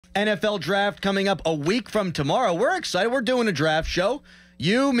NFL draft coming up a week from tomorrow. We're excited. We're doing a draft show.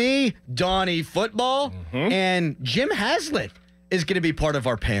 You, me, Donnie Football, and Jim Haslett is going to be part of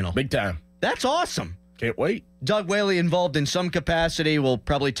our panel. Big time. That's awesome. Can't wait. Doug Whaley involved in some capacity. We'll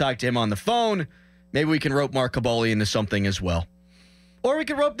probably talk to him on the phone. Maybe we can rope Mark Caboli into something as well. Or we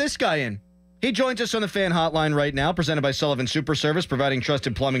could rope this guy in. He joins us on the Fan Hotline right now, presented by Sullivan Super Service, providing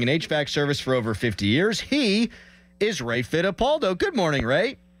trusted plumbing and HVAC service for over 50 years. He is Ray Fittipaldo. Good morning,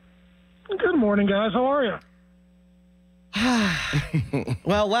 Ray. Good morning, guys. How are you?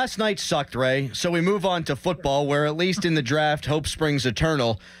 Well, last night sucked, Ray, so we move on to football, where at least in the draft, hope springs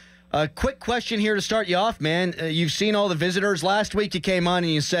eternal. A quick question here to start you off, man. You've seen all the visitors. Last week you came on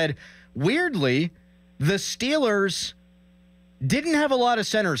and you said, weirdly, the Steelers didn't have a lot of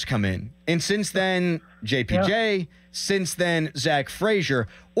centers come in. And since then, JPJ, since then, Zach Frazier.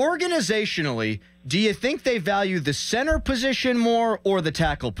 Organizationally, do you think they value the center position more or the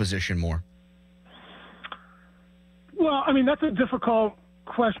tackle position more? Well, I mean, that's a difficult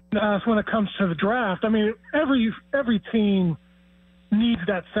question to ask when it comes to the draft. I mean, every team needs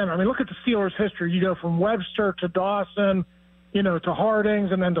that center. I mean, look at the Steelers' history. You go from Webster to Dawson, to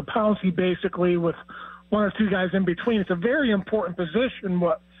Hardings, and then to Pouncey, basically, with one or two guys in between. It's a very important position.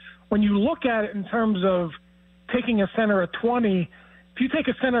 When you look at it in terms of taking a center at 20, if you take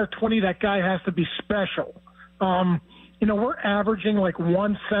a center at 20, that guy has to be special. We're averaging like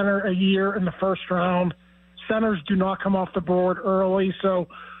one center a year in the first round. Centers do not come off the board early. So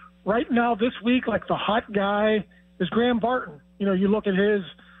right now this week, like the hot guy is Graham Barton. You look at his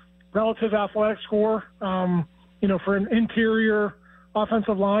relative athletic score, for an interior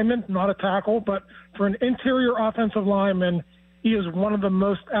offensive lineman, not a tackle, but for an interior offensive lineman, he is one of the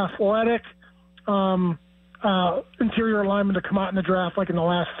most athletic interior linemen to come out in the draft like in the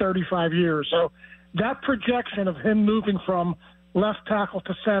last 35 years. So that projection of him moving from left tackle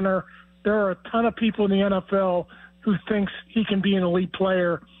to center, there are a ton of people in the NFL who thinks he can be an elite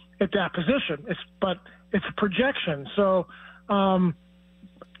player at that position. But it's a projection. So, the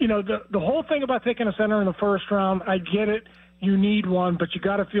whole thing about taking a center in the first round, I get it. You need one, but you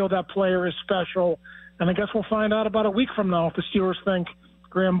got to feel that player is special. And I guess we'll find out about a week from now if the Steelers think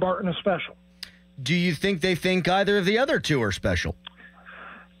Graham Barton is special. Do you think they think either of the other two are special?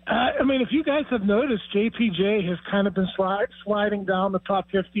 I mean, if you guys have noticed, JPJ has kind of been sliding down the top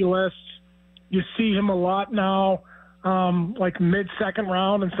 50 lists. You see him a lot now, like mid-second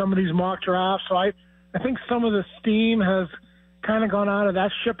round in some of these mock drafts. So I think some of the steam has kind of gone out of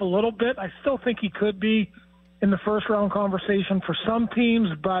that ship a little bit. I still think he could be in the first-round conversation for some teams,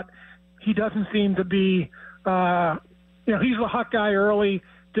 but he doesn't seem to be he's the hot guy early,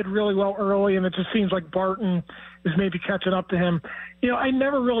 did really well early, and it just seems like Barton is maybe catching up to him. I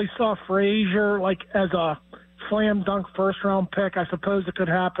never really saw Frazier like as a slam dunk first-round pick. I suppose it could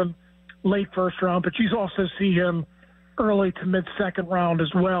happen late first round, but you also see him early to mid-second round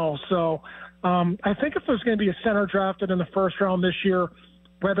as well. So I think if there's going to be a center drafted in the first round this year,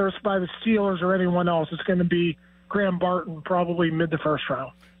 whether it's by the Steelers or anyone else, it's going to be Graham Barton, probably mid to first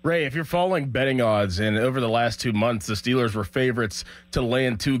round. Ray, if you're following betting odds, and over the last 2 months, the Steelers were favorites to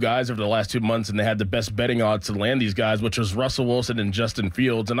land two guys over the last 2 months, and they had the best betting odds to land these guys, which was Russell Wilson and Justin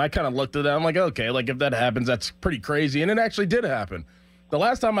Fields. And I kind of looked at that. I'm like, okay, like if that happens, that's pretty crazy. And it actually did happen. The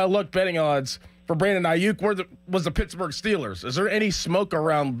last time I looked, betting odds for Brandon Ayuk was the Pittsburgh Steelers. Is there any smoke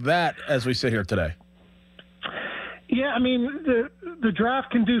around that as we sit here today? Yeah, I mean, the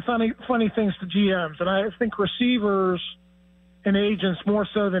draft can do funny things to GMs, and I think receivers and agents, more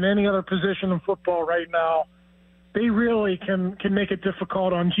so than any other position in football right now, they really can make it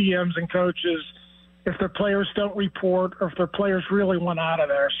difficult on GMs and coaches if their players don't report or if their players really want out of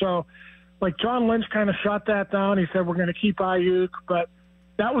there. So, like John Lynch kind of shot that down. He said, we're going to keep Ayuk, but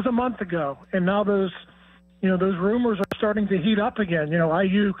that was a month ago, and now those rumors are starting to heat up again.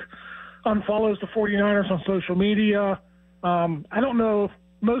 Ayuk unfollows the 49ers on social media. I don't know.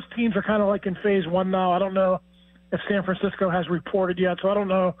 Most teams are kind of like in phase one now. I don't know if San Francisco has reported yet, so I don't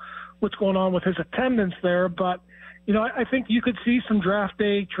know what's going on with his attendance there. But, I think you could see some draft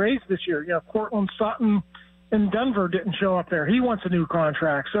day trades this year. Cortland Sutton in Denver didn't show up there. He wants a new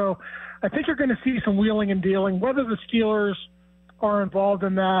contract. So I think you're going to see some wheeling and dealing. Whether the Steelers are involved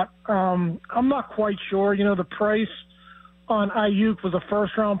in that, I'm not quite sure. The price on Ayuk was a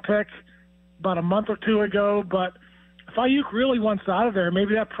first-round pick about a month or two ago, but if Ayuk really wants out of there,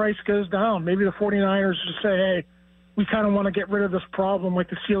 maybe that price goes down. Maybe the 49ers just say, hey, we kind of want to get rid of this problem like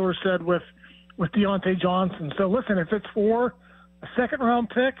the Steelers said with Deontay Johnson. So listen, if it's for a second-round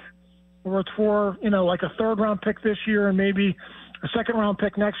pick or it's for, like a third-round pick this year and maybe a second-round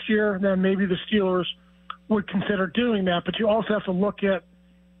pick next year, then maybe the Steelers would consider doing that. But you also have to look at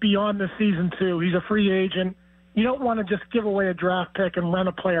beyond the season, too. He's a free agent. You don't want to just give away a draft pick and rent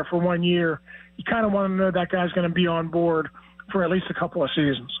a player for 1 year. You kind of want to know that guy's going to be on board for at least a couple of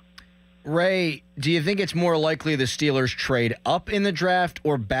seasons. Ray, do you think it's more likely the Steelers trade up in the draft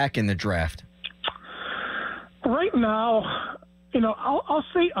or back in the draft? Right now, I'll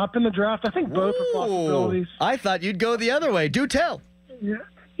say up in the draft. I think both are possibilities. I thought you'd go the other way. Do tell. Yeah.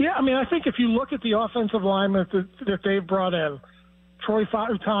 I mean, I think if you look at the offensive linemen that they've brought in, Troy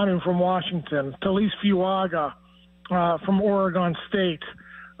Fautanu from Washington, Talise Fuaga from Oregon State,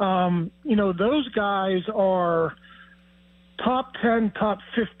 those guys are top 10, top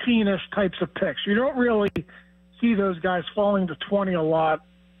 15-ish types of picks. You don't really see those guys falling to 20 a lot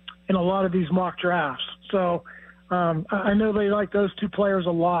in a lot of these mock drafts. So I know they like those two players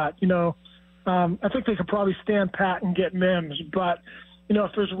a lot. I think they could probably stand pat and get Mims. But,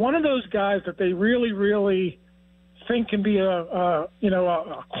 if there's one of those guys that they really, really think can be a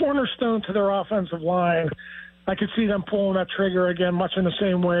cornerstone to their offensive line, I could see them pulling that trigger again, much in the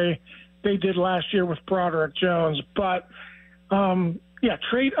same way they did last year with Broderick Jones. But,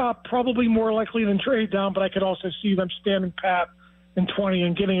 trade up probably more likely than trade down, but I could also see them standing pat in 20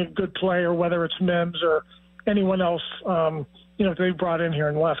 and getting a good player, whether it's Mims or anyone else, they brought in here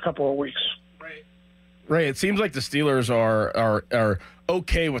in the last couple of weeks. Ray, it seems like the Steelers are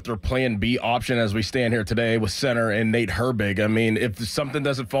okay with their plan B option as we stand here today with center and Nate Herbig. I mean, if something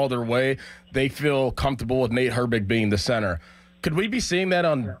doesn't fall their way, they feel comfortable with Nate Herbig being the center. Could we be seeing that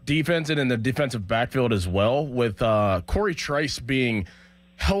on defense and in the defensive backfield as well, with Corey Trice being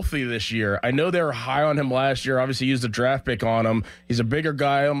healthy this year? I know they were high on him last year. Obviously used a draft pick on him. He's a bigger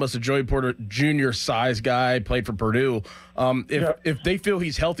guy, almost a Joey Porter Jr. size guy, played for Purdue. If they feel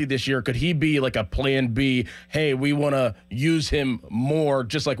he's healthy this year, could he be like a plan B? Hey, we want to use him more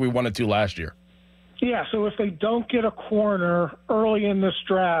just like we wanted to last year. Yeah, so if they don't get a corner early in this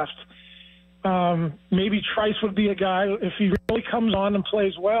draft, maybe Trice would be a guy. If he really comes on and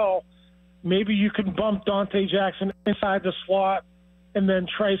plays well, maybe you can bump Dante Jackson inside the slot, and then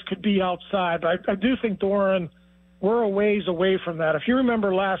Trice could be outside. But I do think, Doran, we're a ways away from that. If you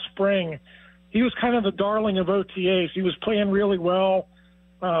remember last spring, he was kind of the darling of OTAs. He was playing really well.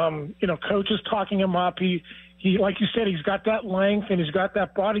 Coaches talking him up. He, like you said, he's got that length and he's got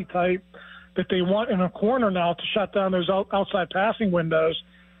that body type that they want in a corner now to shut down those outside passing windows.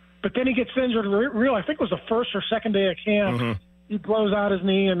 But then he gets injured. I think it was the first or second day of camp. Mm-hmm. He blows out his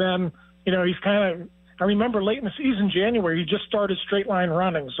knee, and then, he's kind of – I remember late in the season, January, he just started straight line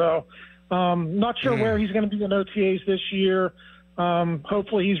running. So not sure where he's going to be in OTAs this year.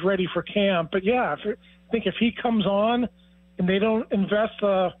 Hopefully he's ready for camp. But, I think if he comes on and they don't invest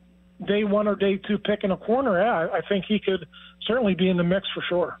a day one or day two pick in a corner, I think he could certainly be in the mix for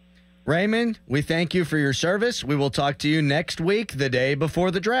sure. Raymond, we thank you for your service. We will talk to you next week, the day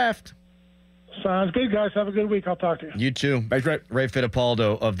before the draft. Sounds good, guys. Have a good week. I'll talk to you. You too. Thanks, Ray. Ray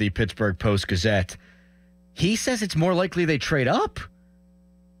Fittipaldo of the Pittsburgh Post-Gazette. He says it's more likely they trade up.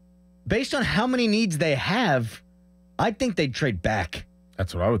 Based on how many needs they have, I think they'd trade back.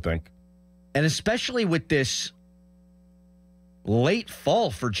 That's what I would think. And especially with this late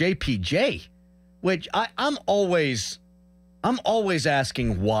fall for JPJ, which I'm always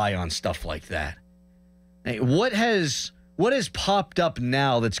asking why on stuff like that. Hey, what has popped up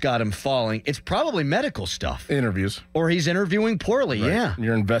now that's got him falling? It's probably medical stuff. Interviews. Or he's interviewing poorly, right. Yeah.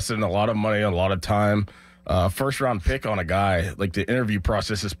 You're invested in a lot of money, a lot of time. First-round pick on a guy, like the interview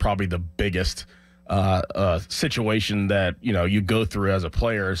process is probably the biggest situation that, you go through as a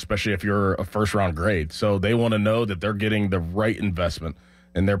player, especially if you're a first-round grade. So they want to know that they're getting the right investment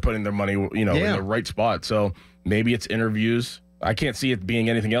and they're putting their money, in the right spot. So maybe it's interviews. I can't see it being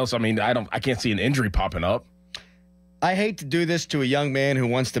anything else. I mean, I can't see an injury popping up. I hate to do this to a young man who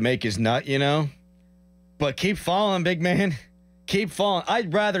wants to make his nut, but keep falling, big man. Keep falling.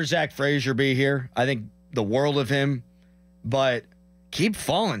 I'd rather Zach Frazier be here. I think the world of him, but keep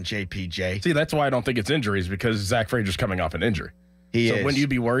falling, JPJ. See, that's why I don't think it's injuries, because Zach Frazier's coming off an injury. He is. Wouldn't you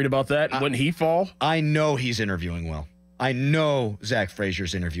be worried about that? Wouldn't he fall? I know he's interviewing well. I know Zach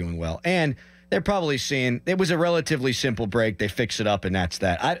Frazier's interviewing well. And they're probably seeing it was a relatively simple break. They fix it up, and that's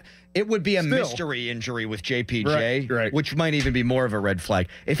that. It would be a mystery injury with JPJ, right. Which might even be more of a red flag.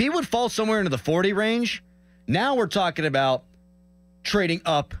 If he would fall somewhere into the 40 range, now we're talking about trading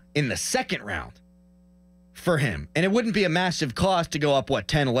up in the second round for him. And it wouldn't be a massive cost to go up,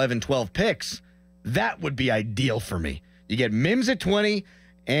 10, 11, 12 picks. That would be ideal for me. You get Mims at 20,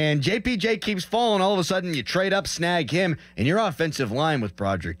 and JPJ keeps falling. All of a sudden, you trade up, snag him, and your offensive line with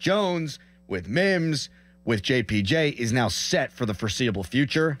Broderick Jones, with Mims, with JPJ is now set for the foreseeable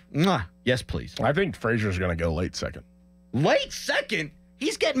future. Mwah. Yes, please. I think Frazier's going to go late second. Late second?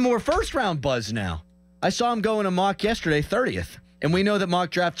 He's getting more first-round buzz now. I saw him go in a mock yesterday, 30th. And we know that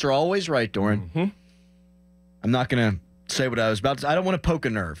mock drafts are always right, Doran. Mm-hmm. I'm not going to say what I was about to say. I don't want to poke a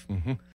nerve. Mm-hmm.